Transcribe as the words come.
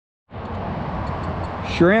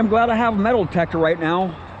Sure am glad I have a metal detector right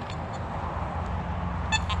now.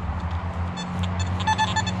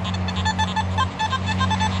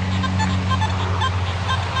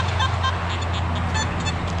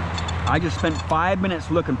 I just spent 5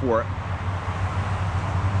 minutes looking for it.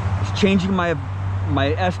 It's changing my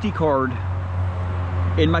SD card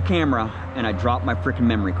in my camera, and I dropped my freaking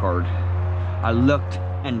memory card. I looked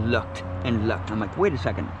and looked and looked. I'm like, wait a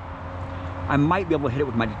second. I might be able to hit it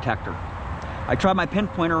with my detector. I tried my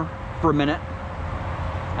pinpointer for a minute,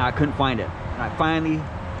 and I couldn't find it. And I finally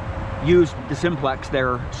used the Simplex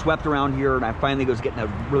there, swept around here, and I finally was getting a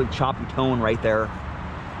really choppy tone right there.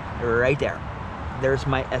 Right there. There's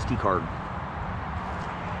my SD card.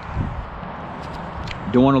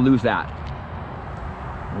 Don't want to lose that.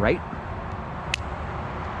 Right?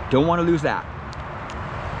 Don't want to lose that.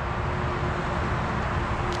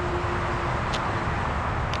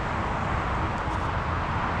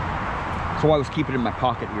 So I was keeping it in my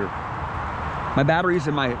pocket here. My batteries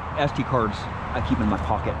and my SD cards, I keep in my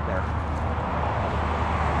pocket there.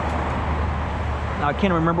 Now I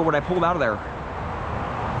can't remember what I pulled out of there.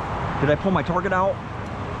 Did I pull my target out?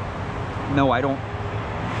 No, I don't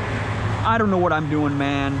know what I'm doing,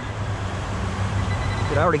 man.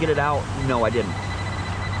 Did I already get it out? No, I didn't.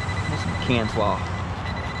 That's some can slaw.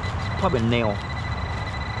 It's probably a nail.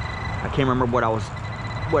 I can't remember what I was,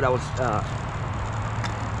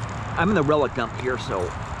 I'm in the relic dump here, so.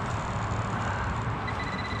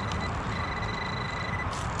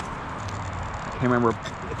 I can't remember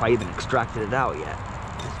if I even extracted it out yet.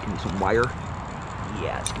 Let's give me some wire.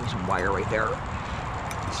 Yeah, let's give me some wire right there.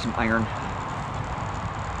 Some iron.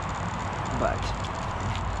 But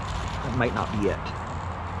that might not be it.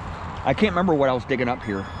 I can't remember what I was digging up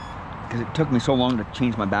here because it took me so long to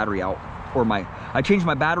change my battery out. Or I changed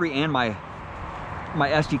my battery and my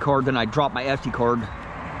SD card, then I dropped my SD card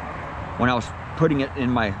when I was putting it in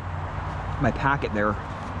my packet there.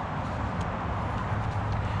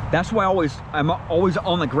 That's why I'm always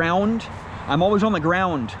on the ground. I'm always on the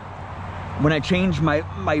ground when I change my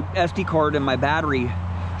SD card and my battery,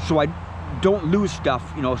 so I don't lose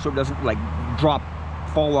stuff, you know, so it doesn't like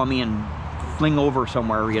fall on me and fling over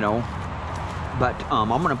somewhere, you know. But I'm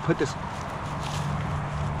gonna put this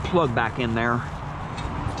plug back in there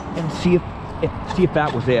and see if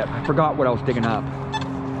that was it. I forgot what I was digging up.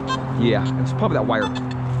 Yeah, it was probably that wire.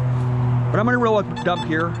 But I'm gonna roll up the dump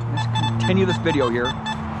here. Let's continue this video here.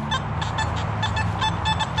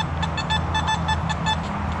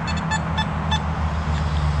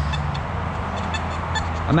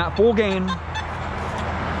 I'm at full gain.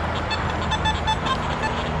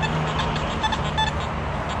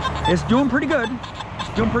 It's doing pretty good.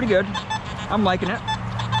 It's doing pretty good. I'm liking it.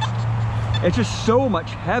 It's just so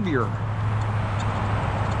much heavier.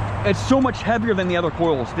 It's so much heavier than the other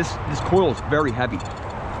coils. This coil is very heavy.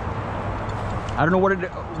 I don't know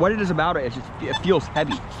what it is about it. It feels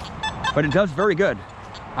heavy, but it does very good.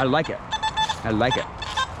 I like it. I like it.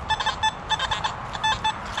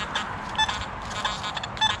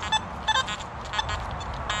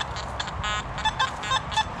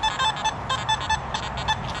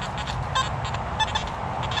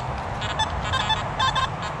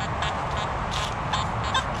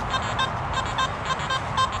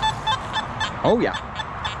 Oh yeah.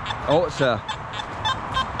 Oh,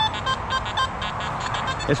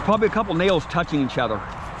 it's probably a couple nails touching each other.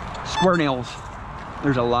 Square nails.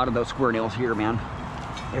 There's a lot of those square nails here, man.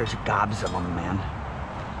 There's gobs of them, man.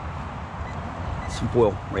 Some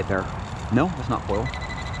foil right there. No, that's not foil.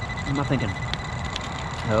 What am I thinking?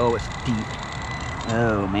 Oh, it's deep.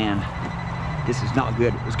 Oh man, this is not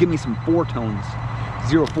good. It was giving me some 4 tones.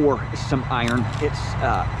 04 is some iron.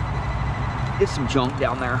 It's some junk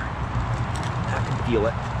down there. I can feel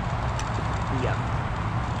it. Yeah.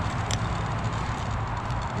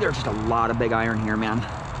 There's just a lot of big iron here, man.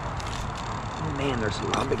 Man, there's a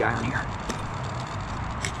lot of big iron here.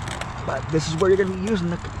 But this is where you're going to be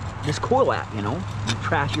using this coil at, you know, in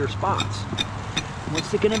trashier spots.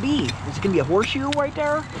 What's it going to be? Is it going to be a horseshoe right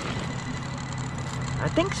there? I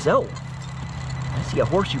think so. I see a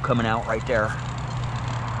horseshoe coming out right there.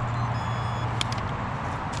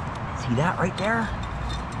 See that right there?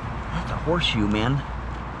 That's a horseshoe, man.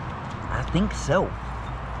 I think so.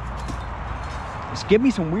 Just give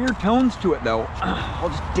me some weird tones to it, though. I'll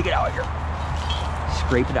just dig it out here.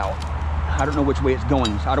 Scrape it out. I don't know which way it's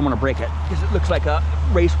going, so I don't want to break it, because it looks like a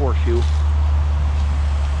race horseshoe.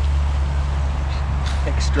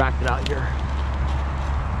 Extract it out here.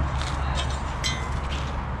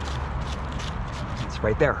 It's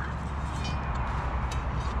right there.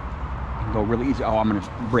 You can go really easy. Oh, I'm going to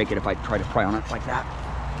break it if I try to pry on it like that.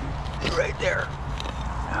 Right there.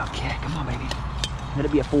 Okay, come on, baby. Let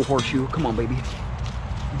it be a full horseshoe. Come on, baby.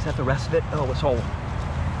 Is that the rest of it? Oh, it's all...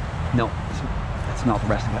 No, that's not the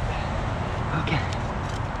rest of it. Okay.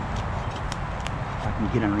 If I can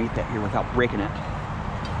get underneath that here without breaking it.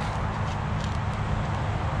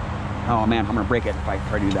 Oh man, I'm gonna break it if I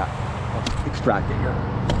try to do that. I'll just extract it here.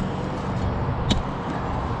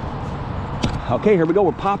 Okay, here we go.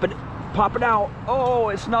 We're pop it out. Oh,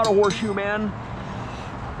 it's not a horseshoe, man.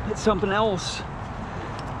 It's something else.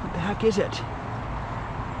 What the heck is it?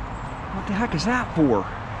 What the heck is that for?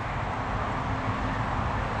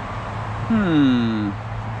 I'm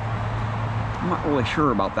not really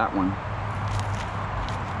sure about that one.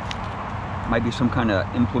 Might be some kind of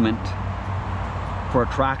implement for a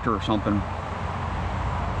tractor or something.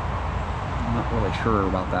 I'm not really sure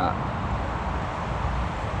about that.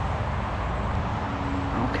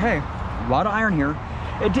 Okay, a lot of iron here.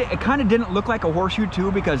 It kind of didn't look like a horseshoe too,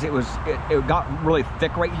 because it got really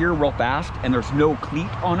thick right here real fast, and there's no cleat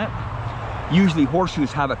on it. Usually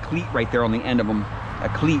horseshoes have a cleat right there on the end of them, a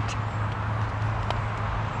cleat.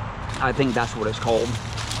 I think that's what it's called,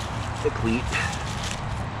 the cleat.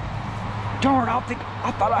 Darn, I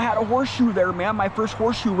thought I had a horseshoe there, man. My first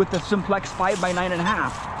horseshoe with the Simplex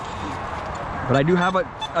 5x9.5. But I do have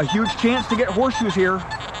a huge chance to get horseshoes here.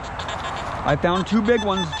 I found 2 big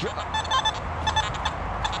ones.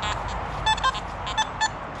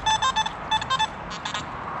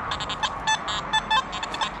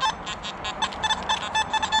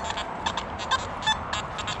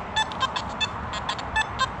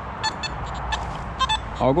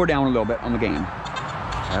 I'll go down a little bit on the game.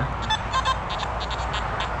 Okay.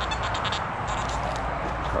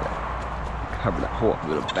 Try to cover that hole up a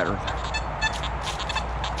little better.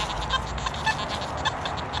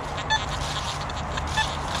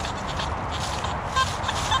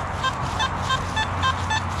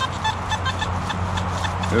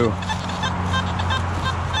 Ooh.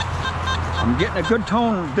 I'm getting a good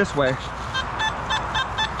tone this way.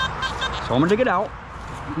 So I'm gonna dig it out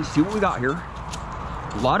and see what we got here.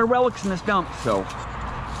 A lot of relics in this dump, so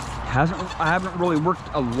I haven't really worked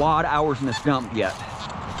a lot of hours in this dump yet.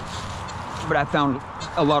 But I found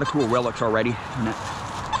a lot of cool relics already in it.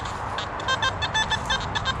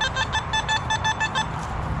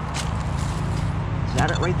 Is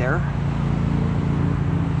that it right there?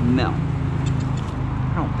 No.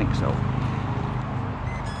 I don't think so.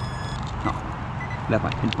 Oh, left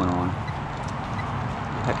my pinch pointer on.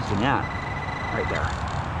 What the heck is in that? Right there.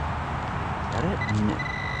 Is that it? No.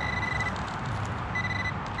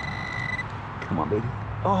 Come on, baby.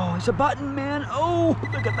 Oh, it's a button, man. Oh,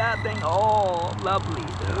 look at that thing. Oh, lovely.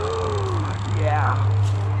 Oh, yeah.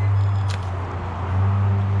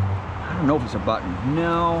 I don't know if it's a button.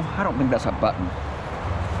 No, I don't think that's a button.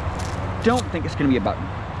 Don't think it's going to be a button.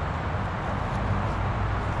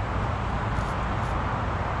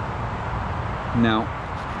 No.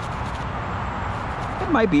 It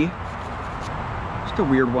might be. Just a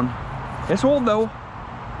weird one. It's old though.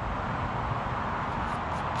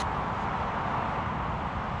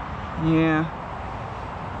 Yeah.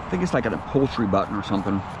 I think it's like an upholstery button or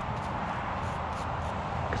something.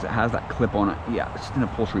 Because it has that clip on it. Yeah, it's an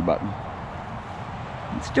upholstery button.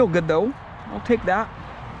 It's still good though. I'll take that.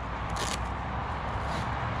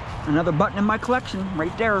 Another button in my collection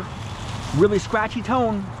right there. Really scratchy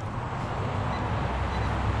tone.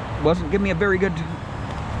 Wasn't giving me a very good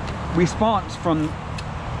response from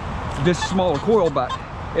this smaller coil, but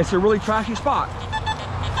it's a really trashy spot.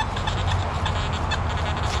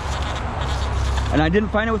 And I didn't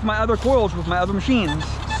find it with my other coils, with my other machines,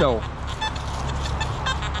 so.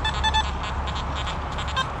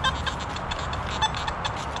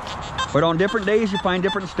 But on different days, you find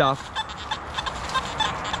different stuff.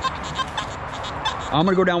 I'm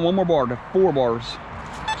gonna go down one more bar to 4 bars.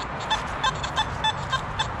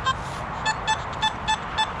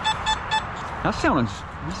 That sounded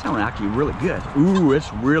actually really good. Ooh,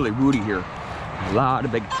 it's really woody here. A lot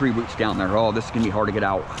of big tree roots down there. Oh, this is gonna be hard to get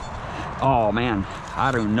out. Oh man,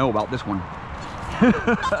 I don't know about this one.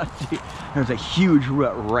 There's a huge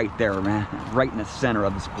root right there, man. Right in the center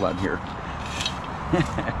of this plug here.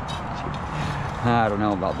 I don't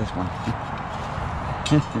know about this one.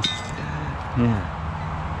 Yeah.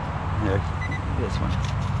 There's this one.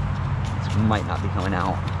 This might not be coming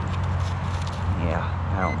out. Yeah,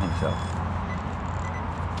 I don't think so.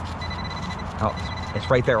 Oh, it's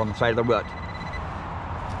right there on the side of the root.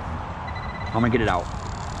 I'm gonna get it out.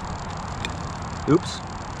 Oops.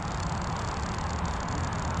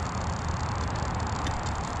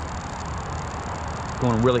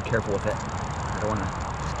 Going really careful with it. I don't want to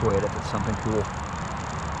destroy it if it's something cool.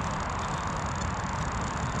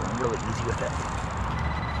 Going really easy with it.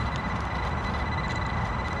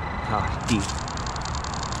 it's deep.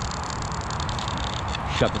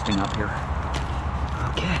 Shut this thing up here.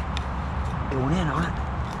 Okay. Going in on it.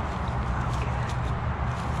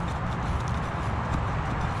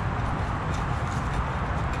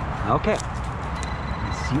 Okay.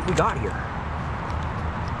 Let's see what we got here.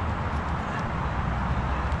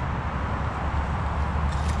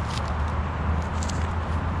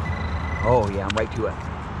 Oh yeah, I'm right to it.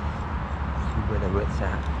 See where the root's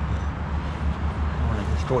at. I don't want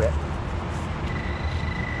to destroy it.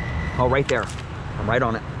 Oh, right there. I'm right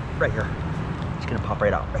on it. Right here. It's gonna pop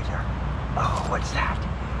right out. Right there. Oh, what's that?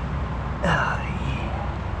 Yeah.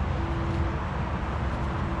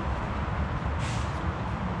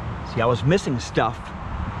 See, I was missing stuff.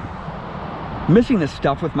 Missing this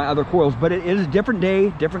stuff with my other coils, but it is a different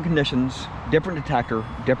day, different conditions, different detector,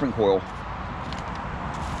 different coil.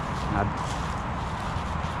 I've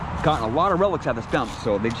gotten a lot of relics out of this dump,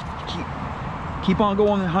 so they just keep on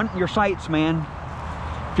going and hunting your sites, man.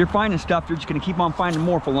 If you're finding stuff, you're just gonna keep on finding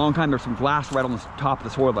more for a long time. There's some glass right on the top of the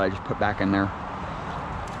soil that I just put back in there.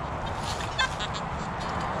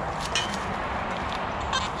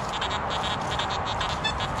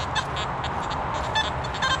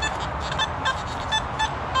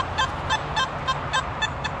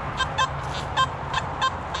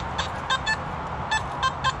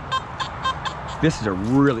 This is a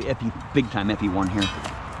really iffy, big time iffy one here.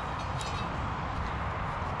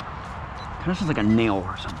 Kind of sounds like a nail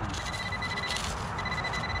or something.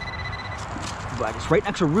 But it's right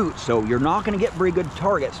next to roots, so you're not going to get very good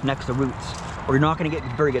targets next to roots. Or you're not going to get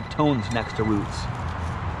very good tones next to roots.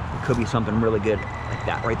 It could be something really good like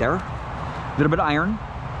that right there. A little bit of iron.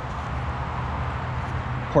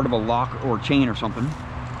 Part of a lock or chain or something.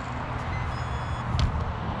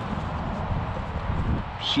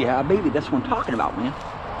 Yeah, baby, that's what I'm talking about, man.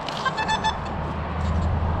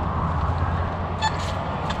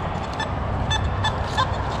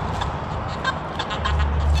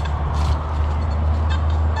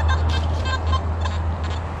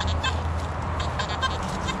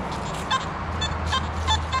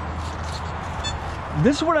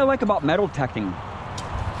 This is what I like about metal detecting.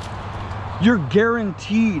 You're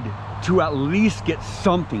guaranteed to at least get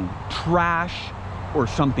something, trash or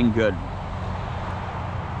something good.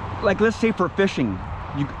 Like, let's say for fishing,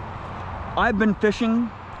 I've been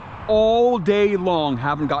fishing all day long,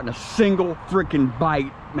 haven't gotten a single freaking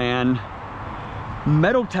bite, man.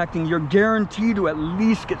 Metal detecting, you're guaranteed to at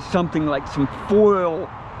least get something like some foil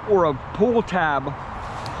or a pull tab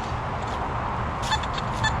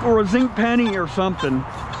or a zinc penny or something.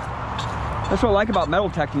 That's what I like about metal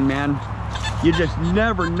detecting, man. You just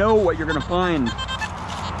never know what you're gonna find.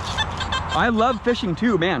 I love fishing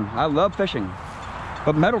too, man. I love fishing.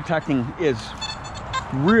 But metal detecting is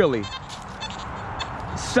really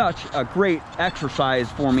such a great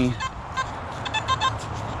exercise for me.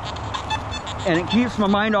 And it keeps my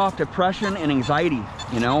mind off depression and anxiety,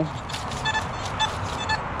 you know?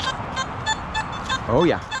 Oh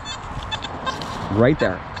yeah. Right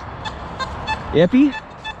there. Iffy.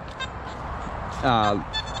 A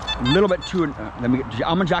little bit too, I'm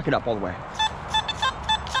gonna jack it up all the way.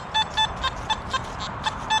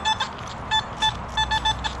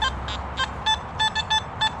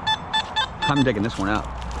 I'm digging this one out.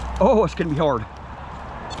 Oh, it's gonna be hard.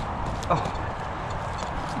 Oh,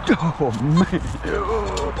 oh man.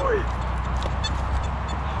 Oh boy.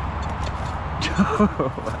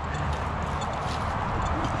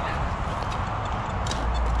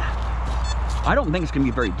 I don't think it's gonna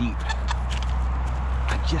be very deep.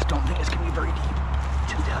 I just don't think it's gonna be very deep,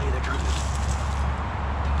 to tell you the truth.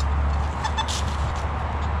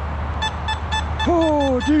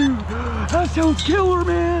 Oh, dude, that sounds killer,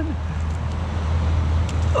 man.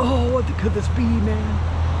 Oh, what could this be, man?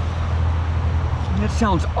 That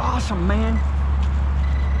sounds awesome, man.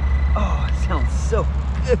 Oh, it sounds so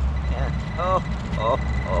good, man. Oh, oh,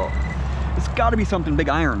 oh. It's gotta be something big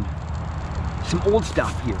iron. Some old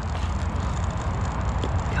stuff here.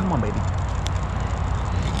 Come on, baby.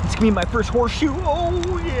 It's gonna be my first horseshoe.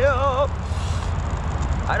 Oh, yeah.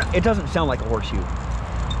 It doesn't sound like a horseshoe.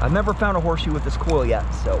 I've never found a horseshoe with this coil yet,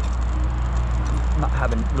 so I'm not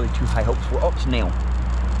having really too high hopes for. Oh, it's a nail.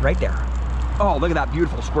 Right there. Oh, look at that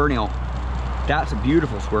beautiful square nail. That's a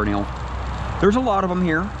beautiful square nail. There's a lot of them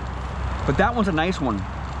here, but that one's a nice one.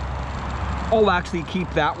 I'll actually keep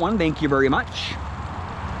that one. Thank you very much.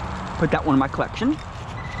 Put that one in my collection.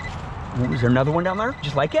 Ooh, is there another one down there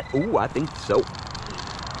just like it? Ooh, I think so.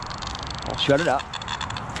 I'll shut it up.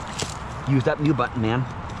 Use that mute button, man,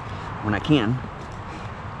 when I can.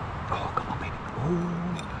 Oh, come on, baby.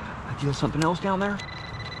 Oh, I feel something else down there.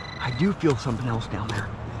 I do feel something else down there.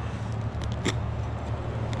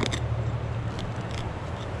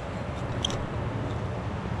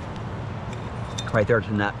 Right there, it's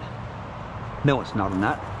a nut. No, it's not a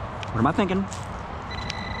nut. What am I thinking?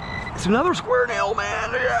 It's another square nail,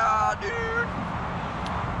 man. Yeah,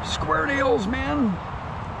 dude. Square nails, man.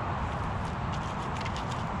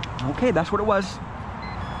 Okay, that's what it was.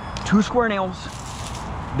 2 square nails.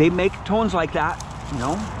 They make tones like that, you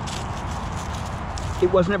know.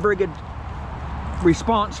 It wasn't a very good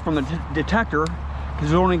response from the detector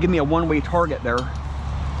because it only gave me a one-way target there,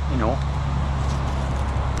 you know.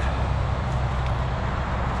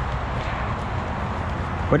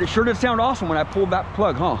 But it sure did sound awesome when I pulled that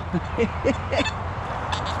plug, huh?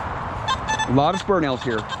 A lot of square nails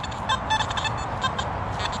here.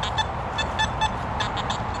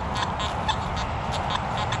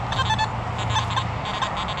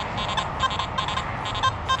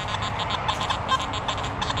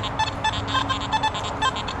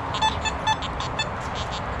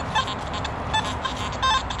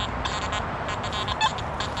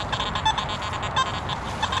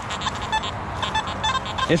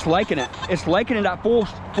 It's liking it. It's liking it at full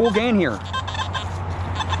gain here.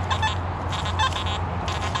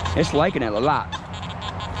 It's liking it a lot.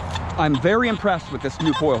 I'm very impressed with this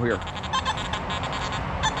new coil here.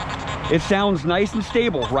 It sounds nice and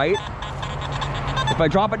stable, right? If I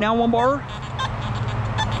drop it down 1 bar,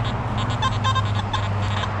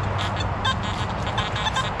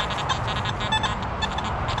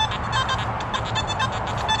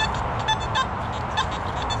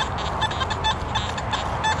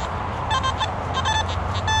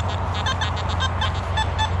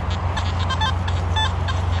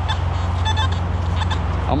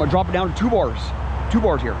 I'm gonna drop it down to 2 bars. 2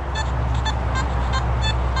 bars here.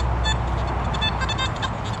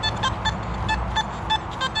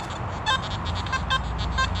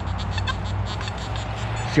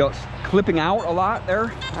 See how it's clipping out a lot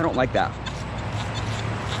there? I don't like that.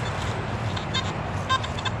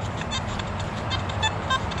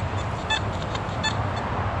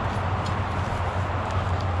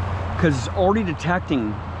 Because it's already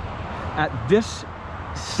detecting at this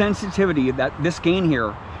sensitivity, that this gain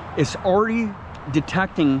here, is already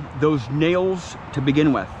detecting those nails to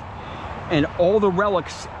begin with. And all the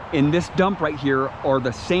relics in this dump right here are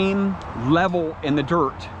the same level in the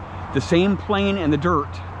dirt, the same plane in the dirt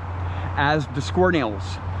as the square nails.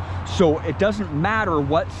 So it doesn't matter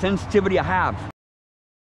what sensitivity I have.